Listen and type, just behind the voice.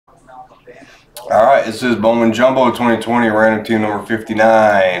Alright, this is Bowman Jumbo 2020, random team number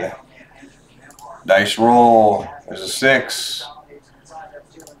 59. Dice roll. There's a 6.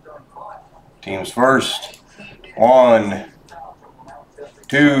 Teams first. 1,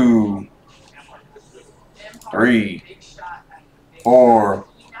 2, 3, 4,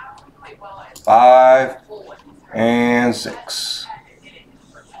 5, and 6.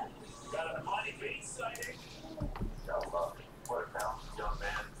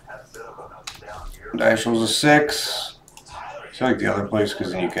 Dice rolls a 6. I like the other place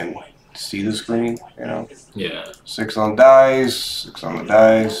because then you can see the screen, you know? Yeah. 6 on dice, 6 on the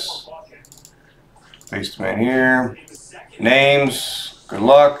dice. Paste them in here. Names, good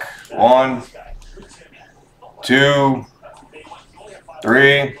luck. 1, 2,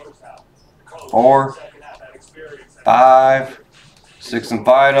 3, 4, 5, 6 and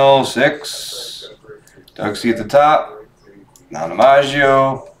final. 6. Doug C at the top. Now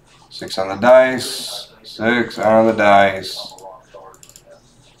DiMaggio. 6 on the dice. 6 on the dice.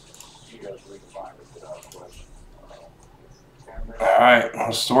 Alright,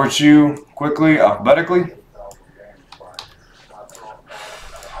 I'll sort you quickly, alphabetically.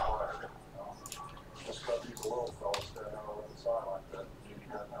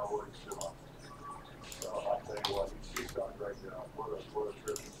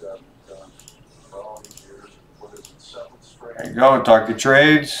 There you go, target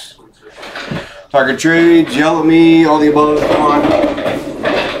trades. Target trades, yell at me, all the above, come on.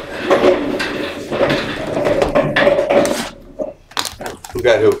 Who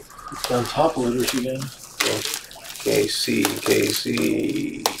got who? On top loaders again. KC,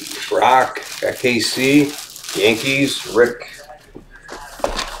 Brock, got KC, Yankees, Rick,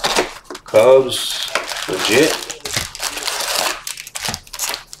 Cubs, legit.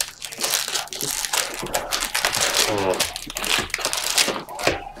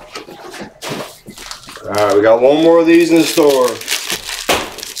 Alright, we got one more of these in the store.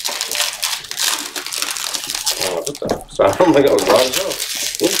 Oh, what the? Sound like I was loud as hell.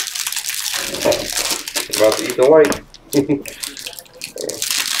 About to eat the white.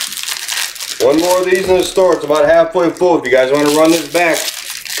 One more of these in the store. It's about halfway full. If you guys want to run this back,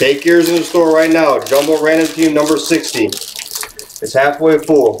 take yours in the store right now. Jumbo random team number 60. It's halfway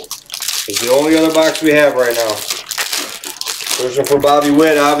full. It's the only other box we have right now. Searching for Bobby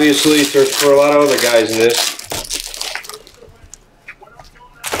Witt, obviously. Searching for a lot of other guys in this.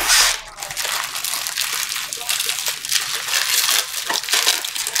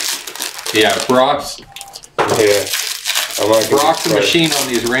 Yeah, Brock's. Yeah. Brock's the machine on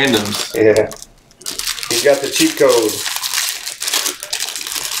these randoms. Yeah. He's got the cheat code.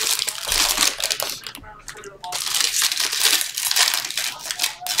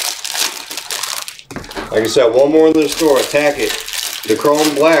 Like I said, one more in the store. Attack it. The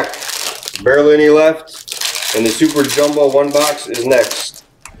Chrome Black. Barely any left. And the Super Jumbo 1 box is next.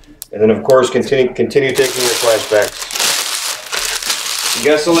 And then, of course, continue taking your flashbacks.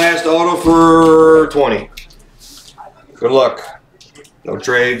 Guess the last auto for 20. Good luck. No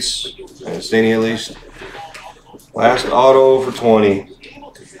trades. And Staney at least. Last auto for 20.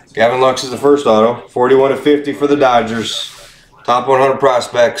 Gavin Lux is the first auto. 41 to 50 for the Dodgers. Top 100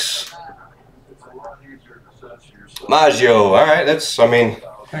 prospects. Maggio. Alright, that's, I mean,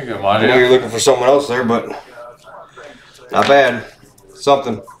 I know you're looking for someone else there, but not bad.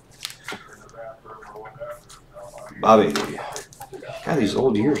 Something. Bobby. God, these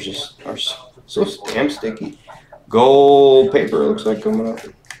old years just are so damn sticky. Gold paper looks like coming up.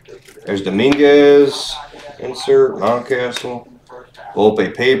 There's Dominguez. Insert. Mountcastle.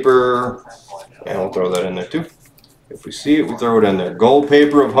 Volpe paper. And we'll throw that in there too. If we see it, we throw it in there. Gold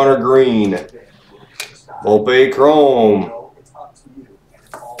paper of Hunter Green. Volpe Chrome.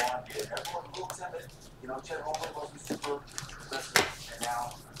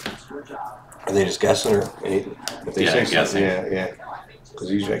 Are they just guessing or anything? If they say guessing. Yeah.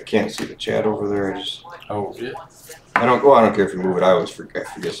 Because usually I can't see the chat over there. I just. Oh, yeah. I don't care if you move it. I always forget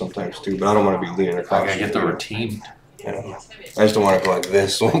sometimes too. But I don't want to be leaning across. I gotta get the routine. You know, I just don't want to go like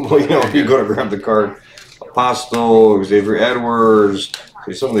this. So, you know, if you go to grab the card, Apostle, Xavier Edwards.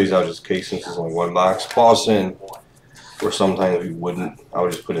 See, some of these I'll just case since it's only 1 box. Paulson, or sometimes we wouldn't. I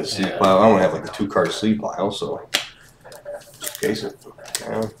would just put in sleep pile. I don't want to have like a 2-card sleep pile, so just case it.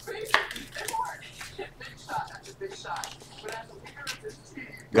 Yeah.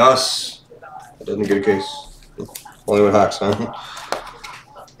 Gus, doesn't get a case. Only with Hawks, huh?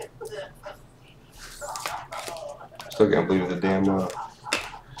 Still can't believe the damn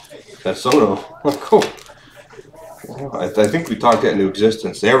that's Soto. Cool. I think we talked that into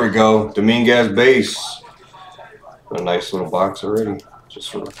existence. There we go. Dominguez base. A nice little box already. Just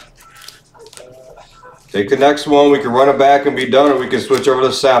for Take the next one. We can run it back and be done, or we can switch over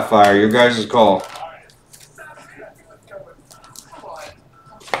to Sapphire. Your guys' call.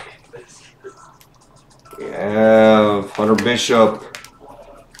 We have Hunter Bishop,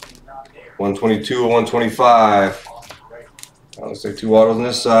 122 or 125. Looks like 2 autos on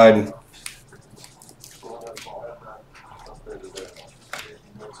this side.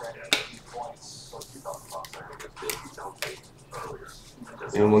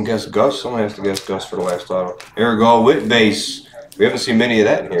 Anyone guess Gus? Someone has to guess Gus for the last auto. Here we go, Whit base. We haven't seen many of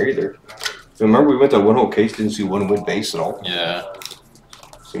that in here either. Remember we went to one whole case, didn't see one Whit base at all? Yeah.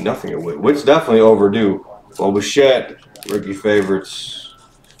 See nothing at Whit. Whit's definitely overdue. Well, Bichette, rookie favorites.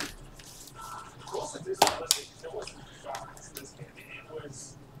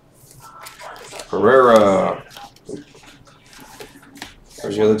 Herrera.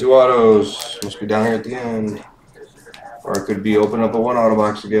 There's the other 2 autos. Must be down here at the end. Or I could be opening up a 1 auto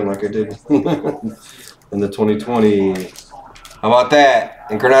box again like I did in the 2020. How about that?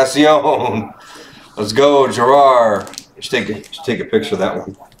 Encarnacion. Let's go, Gerard. Should take a picture of that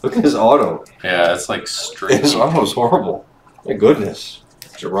one. Look at his auto. Yeah, it's like straight. His auto's horrible. My goodness.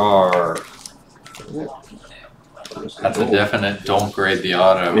 Gerard. That's a definite don't grade the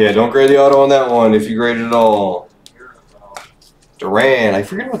auto. Yeah, don't grade the auto on that one if you grade it at all. Duran. I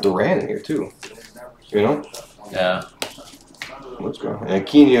forget about Duran in here too. You know? Yeah. Let's go. And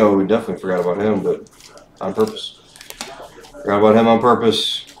Aquino, we definitely forgot about him, but on purpose. Forgot about him on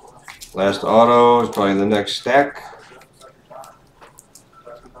purpose. Last auto is probably the next stack.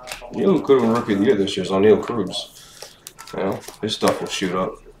 Neil could have been rookie of the year this year. Is O'Neal Cruz. You know, his stuff will shoot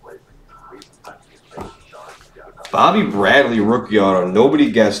up. Bobby Bradley rookie auto.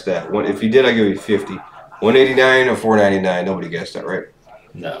 Nobody guessed that. If you did, I give you 50. 189 or 499. Nobody guessed that, right?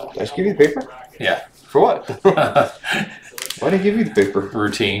 No. Did I just give you the paper? Yeah. For what? Why did I give you the paper?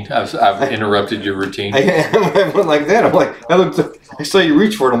 Routine. I've interrupted your routine. I went like that. I'm like, I saw you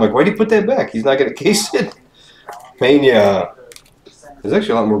reach for it. I'm like, why did you put that back? He's not going to case it. Pena. There's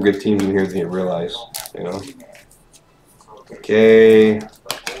actually a lot more good teams in here than you realize, you know. Okay.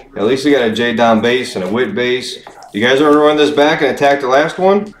 At least we got a J-Don base and a Whit base. You guys want to run this back and attack the last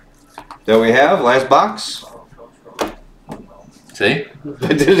one that we have? Last box? See?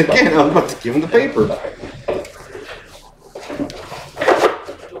 I did it again. I was about to give him the paper.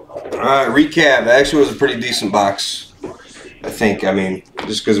 Alright, recap. That actually was a pretty decent box, I think. I mean,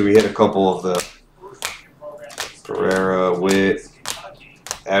 just because we hit a couple of the Pereira, Whit,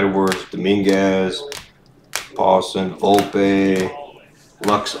 Edwards, Dominguez, Paulson, Volpe,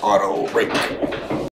 Lux Auto, Rick.